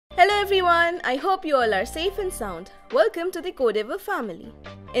everyone, I hope you all are safe and sound. Welcome to the Codeavour family.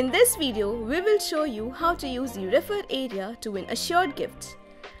 In this video, we will show you how to use the refer area to win assured gifts.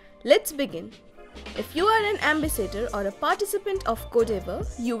 Let's begin. If you are an ambassador or a participant of Codeavour,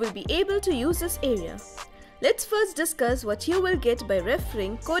 you will be able to use this area. Let's first discuss what you will get by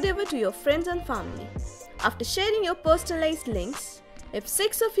referring Codeavour to your friends and family. After sharing your personalized links, if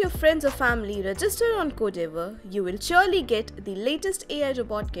 6 of your friends or family register on Codeavour, you will surely get the latest AI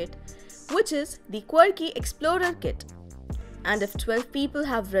robot kit, which is the Quarky Explorer Kit. And if 12 people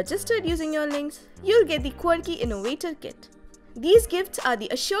have registered using your links, you'll get the Quarky Innovator Kit. These gifts are the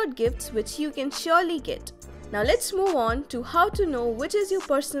assured gifts which you can surely get. Now let's move on to how to know which is your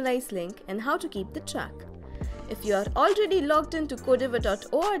personalized link and how to keep the track. If you are already logged into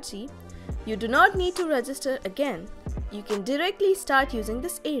codeavour.org, you do not need to register again. You can directly start using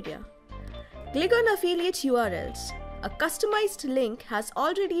this area. Click on affiliate URLs. A customized link has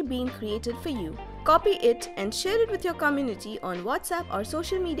already been created for you. Copy it and share it with your community on WhatsApp or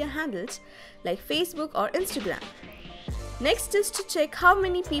social media handles like Facebook or Instagram. Next is to check how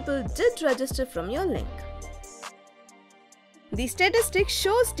many people did register from your link. The statistic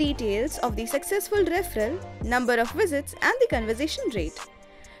shows details of the successful referral, number of visits and the conversion rate.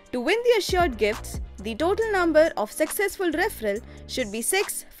 To win the assured gifts, the total number of successful referral should be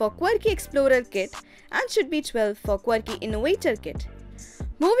 6 for Quarky Explorer Kit and should be 12 for Quarky Innovator Kit.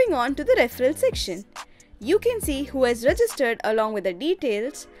 Moving on to the referral section, you can see who has registered along with the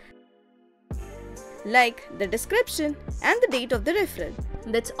details like the description and the date of the referral.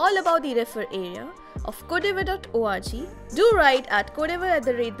 That's all about the refer area of codeavour.org. Do write at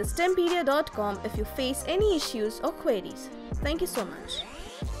codeavour@thestempedia.com if you face any issues or queries. Thank you so much.